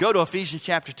 Go to Ephesians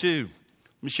chapter 2.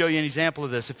 Let me show you an example of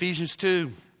this. Ephesians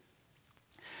 2.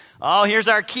 Oh, here's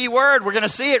our key word. We're going to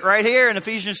see it right here in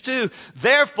Ephesians 2.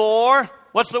 Therefore,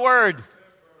 what's the word?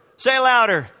 Say it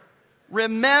louder.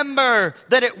 Remember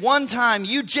that at one time,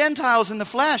 you Gentiles in the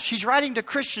flesh, he's writing to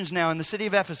Christians now in the city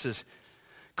of Ephesus,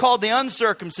 called the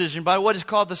uncircumcision by what is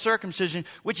called the circumcision,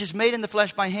 which is made in the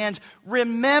flesh by hands.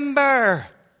 Remember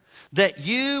that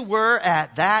you were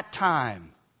at that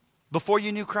time, before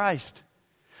you knew Christ.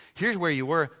 Here's where you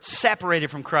were: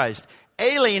 separated from Christ,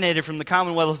 alienated from the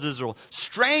commonwealth of Israel,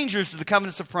 strangers to the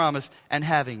covenants of promise, and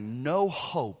having no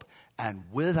hope and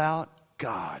without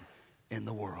God in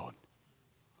the world.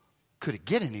 Could it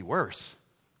get any worse?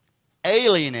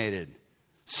 Alienated,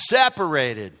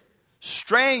 separated,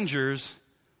 strangers,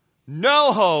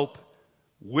 no hope,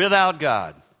 without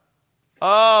God.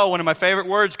 Oh, one of my favorite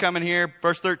words coming here.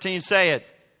 Verse 13, say it.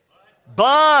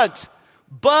 But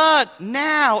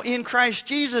now in Christ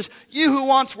Jesus, you who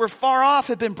once were far off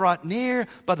have been brought near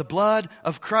by the blood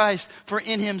of Christ. For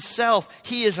in himself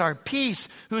he is our peace,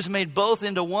 who has made both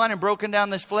into one and broken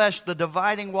down this flesh, the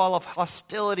dividing wall of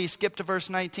hostility. Skip to verse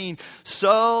 19.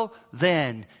 So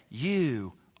then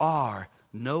you are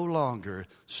no longer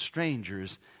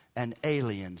strangers and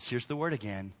aliens. Here's the word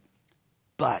again.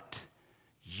 But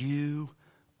you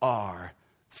are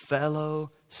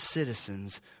fellow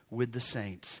citizens with the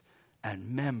saints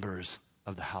and members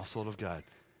of the household of God.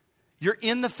 You're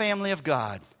in the family of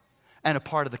God and a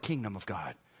part of the kingdom of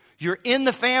God. You're in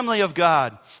the family of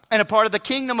God and a part of the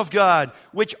kingdom of God,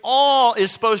 which all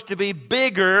is supposed to be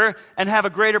bigger and have a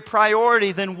greater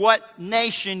priority than what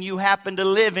nation you happen to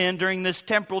live in during this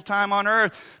temporal time on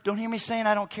earth. Don't hear me saying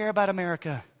I don't care about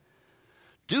America.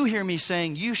 Do hear me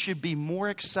saying you should be more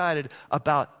excited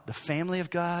about the family of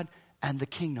God and the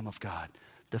kingdom of God.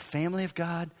 The family of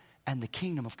God and the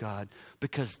kingdom of God,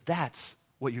 because that's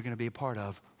what you're going to be a part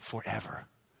of forever.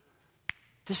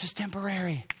 This is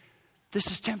temporary.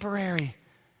 This is temporary.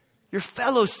 You're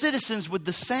fellow citizens with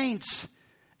the saints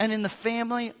and in the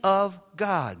family of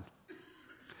God.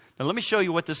 Now let me show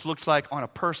you what this looks like on a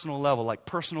personal level, like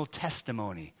personal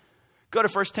testimony. Go to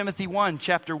 1 Timothy 1,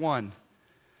 chapter 1.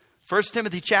 1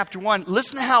 Timothy chapter 1.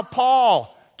 Listen to how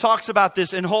Paul talks about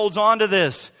this and holds on to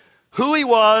this. Who he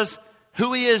was,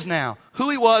 who he is now. Who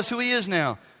he was, who he is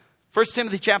now. 1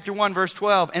 Timothy chapter 1, verse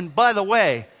 12. And by the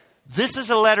way, this is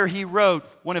a letter he wrote,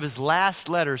 one of his last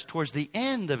letters towards the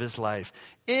end of his life,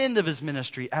 end of his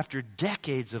ministry, after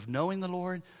decades of knowing the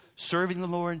Lord, serving the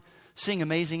Lord, seeing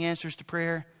amazing answers to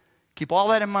prayer. Keep all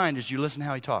that in mind as you listen to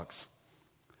how he talks.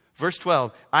 Verse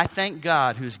 12, I thank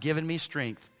God who has given me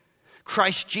strength,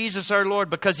 Christ Jesus our Lord,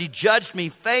 because he judged me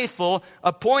faithful,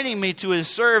 appointing me to his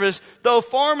service, though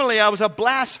formerly I was a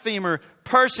blasphemer,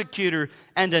 persecutor,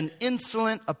 and an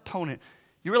insolent opponent.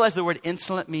 You realize the word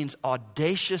insolent means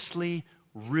audaciously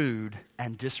rude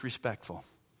and disrespectful.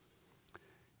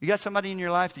 You got somebody in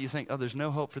your life that you think, oh, there's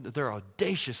no hope for that. They're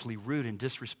audaciously rude and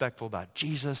disrespectful about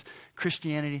Jesus,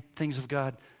 Christianity, things of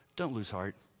God. Don't lose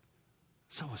heart.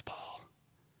 So was Paul.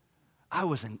 I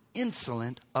was an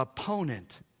insolent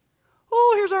opponent.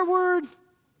 Oh, here's our word.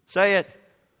 Say it.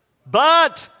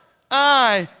 But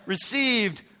I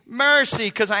received mercy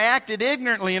because I acted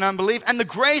ignorantly in unbelief, and the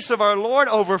grace of our Lord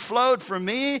overflowed from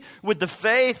me with the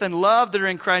faith and love that are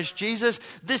in Christ Jesus.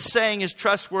 This saying is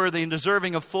trustworthy and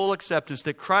deserving of full acceptance,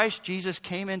 that Christ Jesus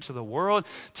came into the world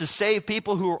to save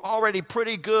people who are already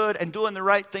pretty good and doing the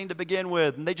right thing to begin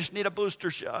with, and they just need a booster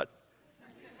shot.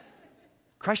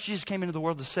 Christ Jesus came into the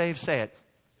world to save. Say it.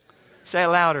 Say it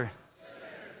louder.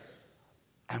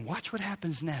 And watch what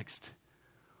happens next.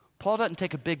 Paul doesn't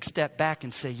take a big step back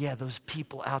and say, yeah, those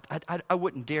people out, I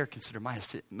wouldn't dare consider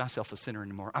myself a sinner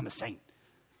anymore. I'm a saint.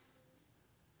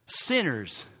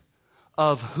 Sinners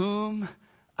of whom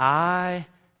I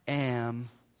am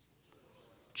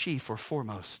chief or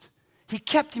foremost. He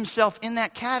kept himself in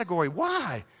that category.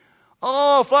 Why?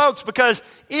 Oh, folks, because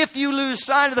if you lose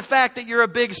sight of the fact that you're a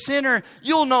big sinner,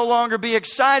 you'll no longer be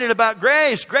excited about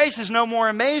grace. Grace is no more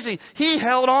amazing. He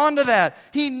held on to that.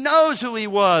 He knows who he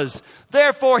was.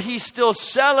 Therefore, he still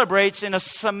celebrates in a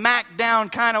smack-down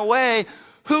kind of way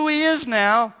who he is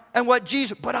now and what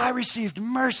Jesus... But I received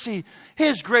mercy.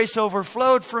 His grace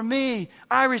overflowed for me.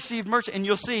 I received mercy. And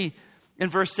you'll see in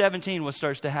verse 17 what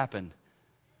starts to happen.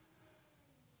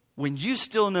 When you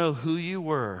still know who you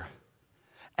were,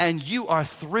 and you are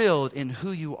thrilled in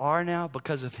who you are now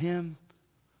because of him,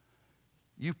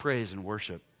 you praise and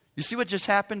worship. You see what just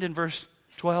happened in verse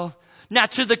 12? Now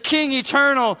to the King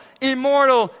eternal,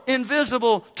 immortal,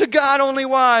 invisible, to God only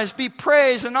wise, be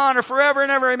praise and honor forever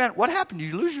and ever. Amen. What happened? Did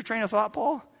you lose your train of thought,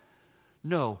 Paul?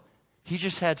 No. He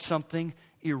just had something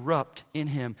erupt in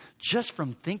him just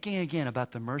from thinking again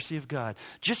about the mercy of God,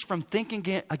 just from thinking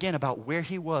again about where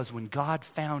he was when God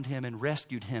found him and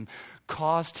rescued him,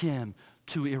 caused him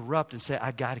to erupt and say,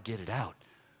 I got to get it out.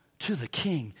 To the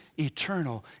King,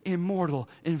 eternal, immortal,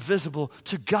 invisible,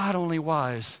 to God only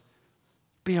wise,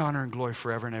 be honor and glory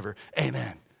forever and ever.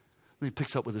 Amen. Then he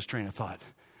picks up with his train of thought.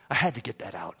 I had to get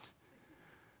that out.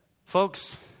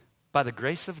 Folks, by the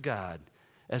grace of God,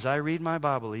 as I read my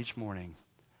Bible each morning,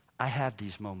 I have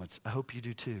these moments, I hope you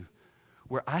do too,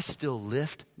 where I still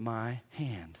lift my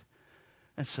hand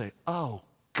and say, oh,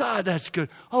 God, that's good.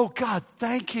 Oh, God,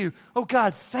 thank you. Oh,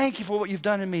 God, thank you for what you've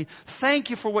done in me. Thank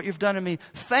you for what you've done in me.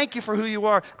 Thank you for who you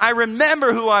are. I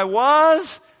remember who I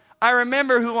was. I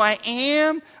remember who I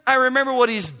am. I remember what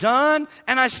he's done.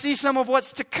 And I see some of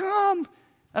what's to come.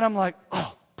 And I'm like,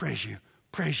 oh, praise you,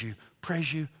 praise you,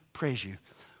 praise you, praise you.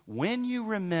 When you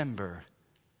remember,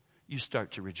 you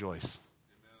start to rejoice.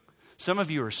 Some of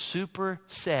you are super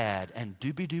sad and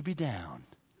doobie down.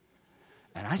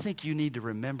 And I think you need to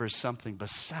remember something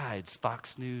besides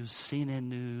Fox News, CNN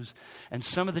News, and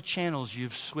some of the channels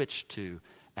you've switched to,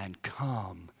 and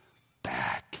come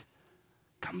back.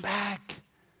 Come back.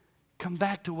 Come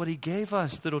back to what he gave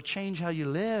us that'll change how you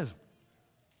live.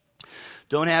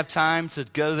 Don't have time to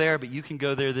go there, but you can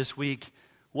go there this week.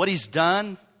 What he's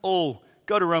done, go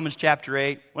to Romans chapter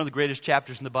 8, one of the greatest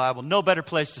chapters in the Bible. No better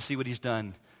place to see what he's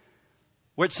done.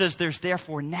 Where it says, there's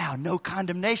therefore now no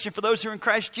condemnation for those who are in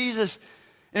Christ Jesus.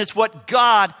 And it's what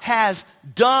God has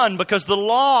done, because the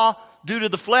law, due to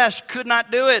the flesh, could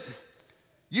not do it.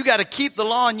 You got to keep the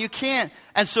law and you can't.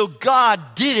 And so God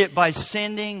did it by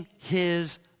sending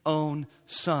his own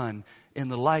son in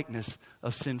the likeness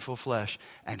of sinful flesh.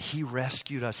 And he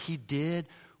rescued us. He did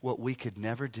what we could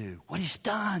never do. What he's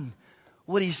done.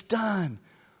 What he's done.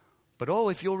 But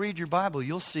if you'll read your Bible,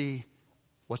 you'll see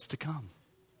what's to come.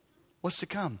 What's to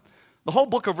come. The whole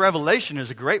book of Revelation is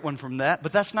a great one from that,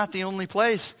 but that's not the only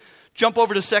place. Jump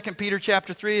over to 2 Peter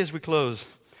chapter 3 as we close.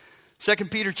 2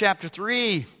 Peter chapter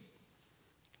 3.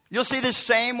 You'll see this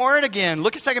same word again.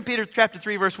 Look at 2 Peter chapter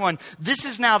 3, verse 1. This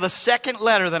is now the second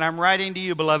letter that I'm writing to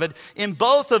you, beloved. In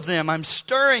both of them, I'm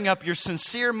stirring up your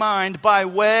sincere mind by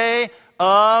way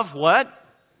of what?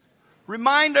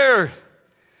 Reminder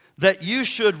that you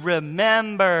should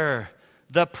remember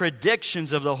the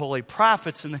predictions of the holy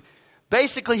prophets. And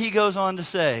basically, he goes on to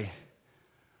say,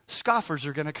 scoffers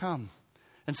are going to come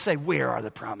and say, where are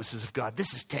the promises of God?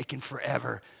 This is taking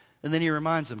forever. And then he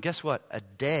reminds them, guess what? A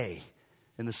day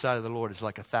in the sight of the Lord is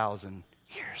like 1,000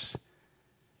 years.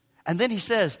 And then he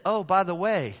says, oh, by the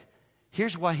way,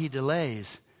 here's why he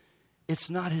delays. It's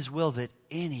not his will that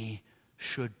any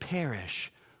should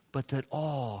perish, but that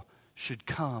all should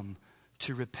come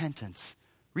to repentance.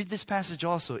 Read this passage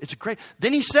also. It's a great.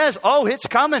 Then he says, oh, it's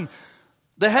coming.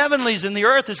 The heavenlies and the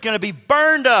earth is going to be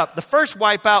burned up. The first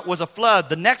wipeout was a flood.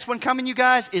 The next one coming, you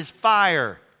guys, is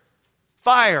fire.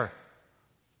 Fire.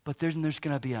 But there's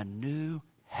going to be a new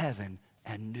heaven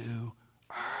and new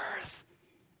earth.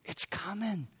 It's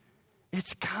coming.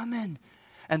 It's coming.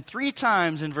 And 3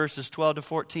 times in verses 12 to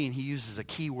 14, he uses a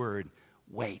key word,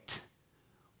 wait.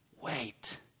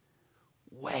 Wait.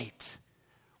 Wait.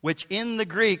 Which in the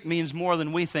Greek means more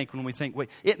than we think when we think wait.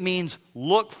 It means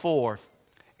look for,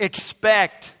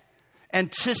 expect,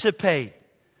 anticipate.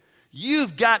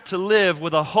 You've got to live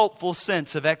with a hopeful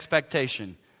sense of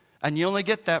expectation. And you only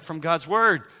get that from God's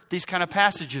word, these kind of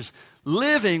passages.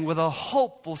 Living with a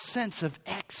hopeful sense of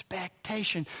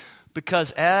expectation.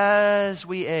 Because as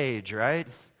we age, right?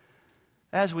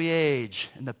 As we age,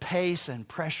 and the pace and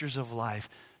pressures of life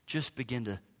just begin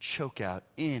to choke out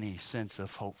any sense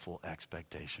of hopeful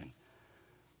expectation.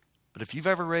 But if you've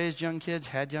ever raised young kids,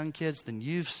 had young kids, then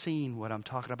you've seen what I'm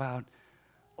talking about.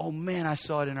 Oh man, I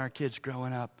saw it in our kids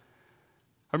growing up.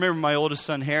 I remember my oldest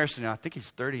son, Harrison, I think he's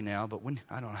 30 now, but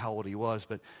I don't know how old he was,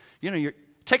 but it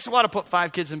takes a while to put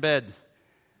 5 kids in bed.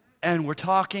 And we're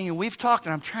talking, and we've talked,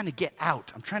 and I'm trying to get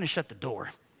out. I'm trying to shut the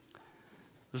door.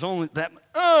 There's only that,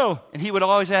 and he would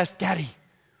always ask, Daddy,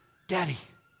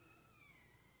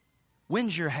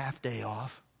 when's your half day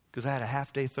off? Because I had a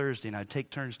half day Thursday, and I'd take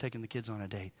turns taking the kids on a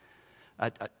date.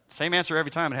 Same answer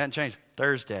every time, it hadn't changed.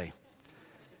 Thursday.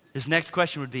 His next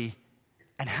question would be,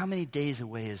 and how many days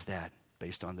away is that?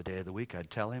 Based on the day of the week,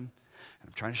 I'd tell him.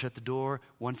 I'm trying to shut the door.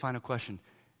 One final question.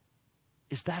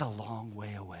 Is that a long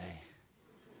way away?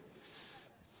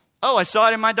 Oh, I saw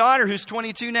it in my daughter, who's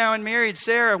 22 now and married,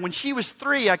 Sarah. When she was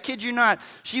 3, I kid you not,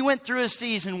 she went through a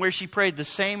season where she prayed the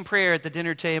same prayer at the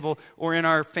dinner table or in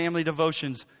our family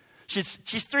devotions. She's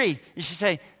 3, and she'd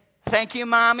say, thank you,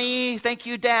 Mommy. Thank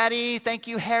you, Daddy. Thank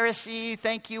you, Heresy.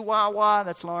 Thank you, Wawa.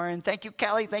 That's Lauren. Thank you,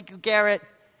 Kelly. Thank you, Garrett.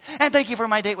 And thank you for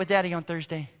my date with Daddy on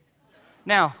Thursday.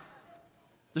 Now,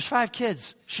 there's 5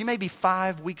 kids. She may be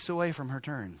 5 weeks away from her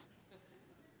turn.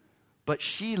 But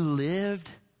she lived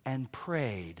and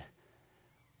prayed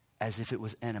as if it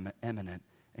was imminent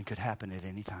and could happen at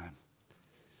any time.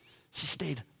 She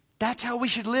stayed. That's how we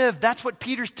should live. That's what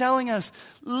Peter's telling us.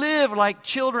 Live like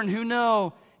children who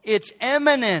know it's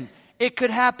imminent. It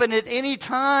could happen at any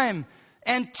time.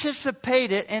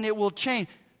 Anticipate it and it will change.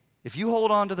 If you hold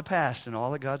on to the past and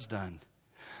all that God's done,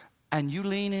 and you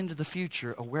lean into the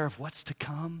future aware of what's to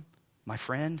come, my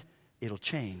friend, it'll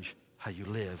change how you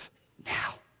live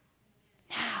now.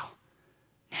 Now.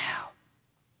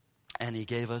 And he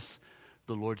gave us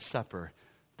the Lord's Supper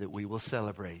that we will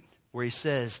celebrate, where he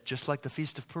says, just like the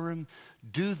Feast of Purim,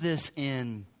 do this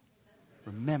in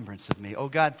remembrance of me. Oh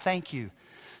God, thank you.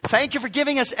 Thank you for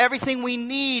giving us everything we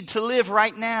need to live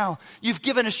right now. You've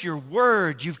given us your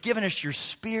word. You've given us your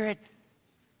spirit.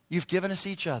 You've given us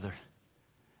each other.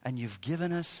 And you've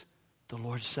given us the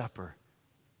Lord's Supper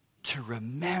to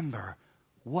remember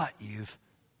what you've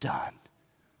done.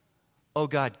 Oh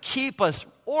God, keep us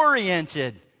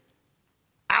oriented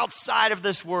outside of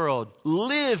this world,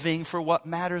 living for what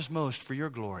matters most for your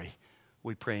glory.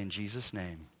 We pray in Jesus'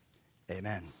 name.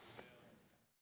 Amen.